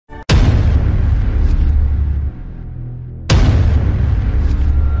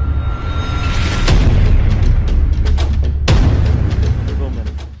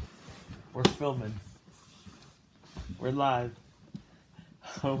We're live.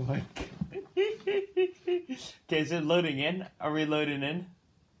 Oh my god. Okay, is it loading in? Are we loading in?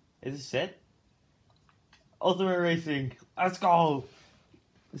 Is this it? Ultimate Racing. Let's go!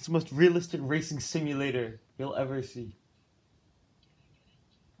 It's the most realistic racing simulator you'll ever see.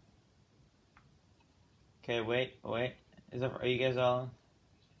 Okay, wait. Are you guys all on?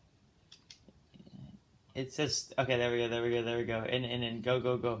 It says, okay, there we go. In,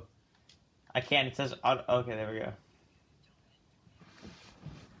 go. I can't, it says, okay, there we go.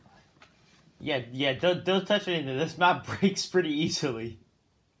 Yeah, don't touch anything. This map breaks pretty easily.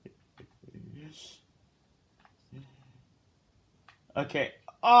 Okay.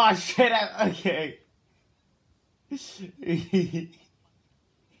 Oh shit, okay.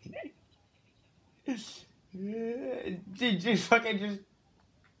 Dude, you fucking just...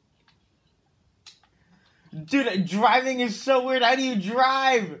 Dude, driving is so weird. How do you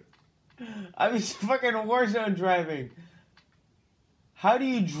drive? I mean, fucking Warzone driving. How do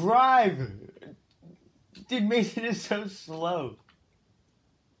you drive? Dude, Mason is so slow.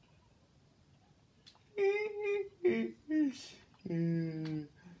 Dude,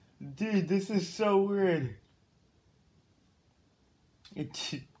 this is so weird.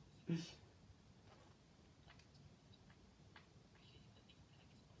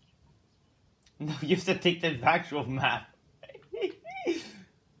 No, you have to take the actual map.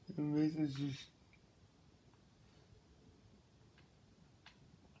 Mason's just...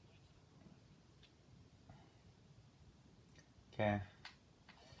 Okay.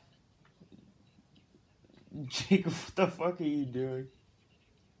 Jacob, what the fuck are you doing?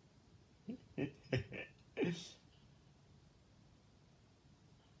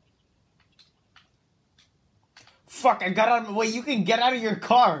 Fuck, I got out of the way. You can get out of your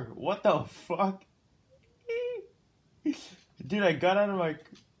car. What the fuck? Dude, I got out of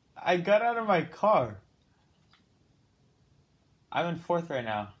my car. I'm in fourth right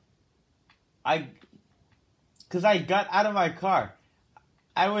now. Cause I got out of my car.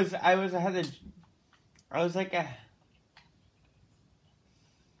 I was like a...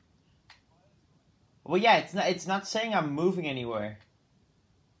 Well, yeah, it's not saying I'm moving anywhere.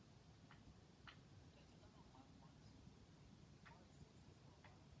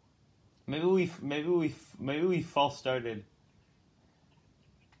 Maybe we false started.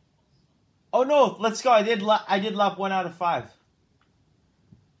 Oh no, let's go. I did lap 1 out of 5.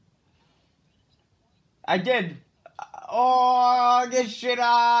 I did. Oh, get shit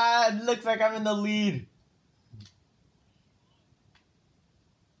on. Looks like I'm in the lead.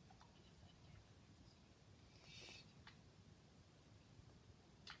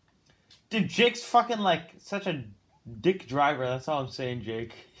 Dude, Jake's fucking like such a dick driver. That's all I'm saying,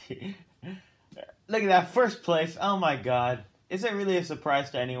 Jake. Look at that, first place. Oh my god. Is it really a surprise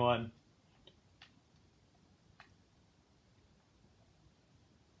to anyone?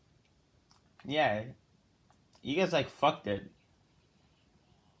 Yeah. You guys like fucked it.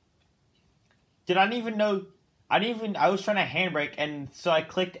 Did I didn't even know... I was trying to handbrake, and so I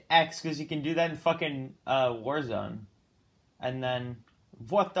clicked X, because you can do that in fucking Warzone. And then...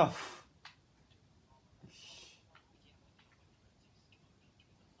 What the f...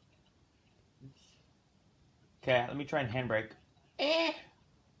 Okay, let me try and handbrake. I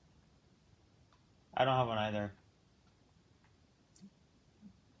don't have one either.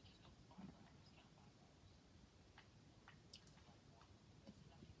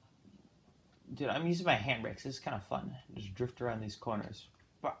 Dude, I'm using my handbrakes. This is kind of fun. Just drift around these corners.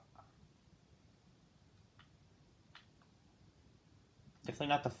 Definitely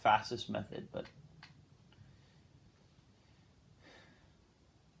not the fastest method, but...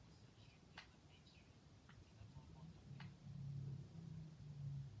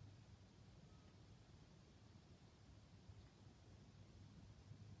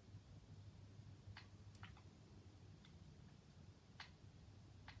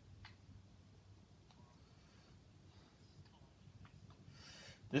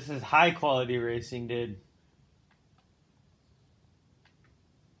 This is high quality racing, dude.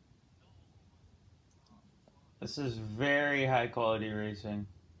 This is very high quality racing.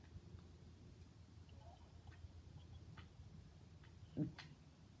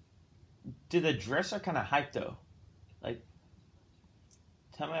 Dude, the drifts are kind of hype though. Like,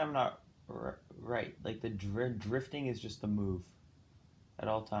 tell me I'm not right. Like, the drifting is just the move at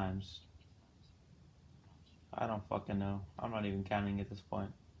all times. I don't fucking know. I'm not even counting at this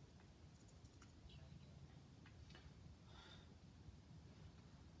point.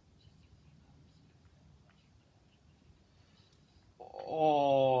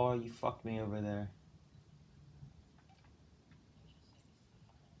 Oh, you fucked me over there.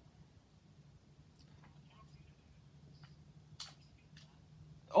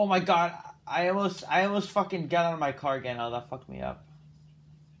 Oh my god, I almost fucking got out of my car again. Oh, that fucked me up.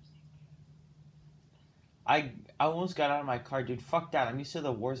 I almost got out of my car, dude. Fuck that. I'm used to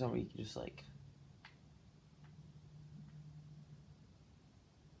the Warzone where you can just like.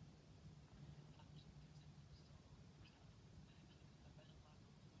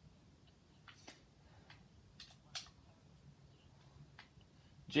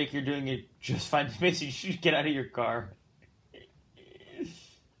 Jake, you're doing it just fine. Basically, you should get out of your car.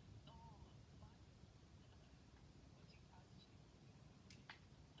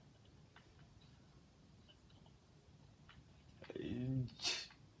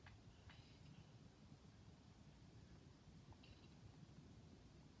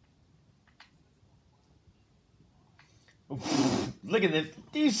 Look at this.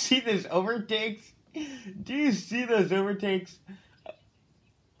 Do you see this overtakes? Do you see those overtakes?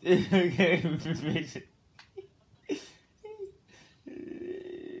 Okay.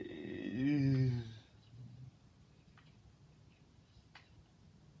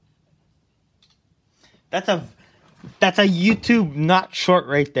 That's a YouTube not short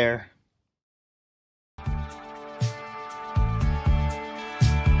right there.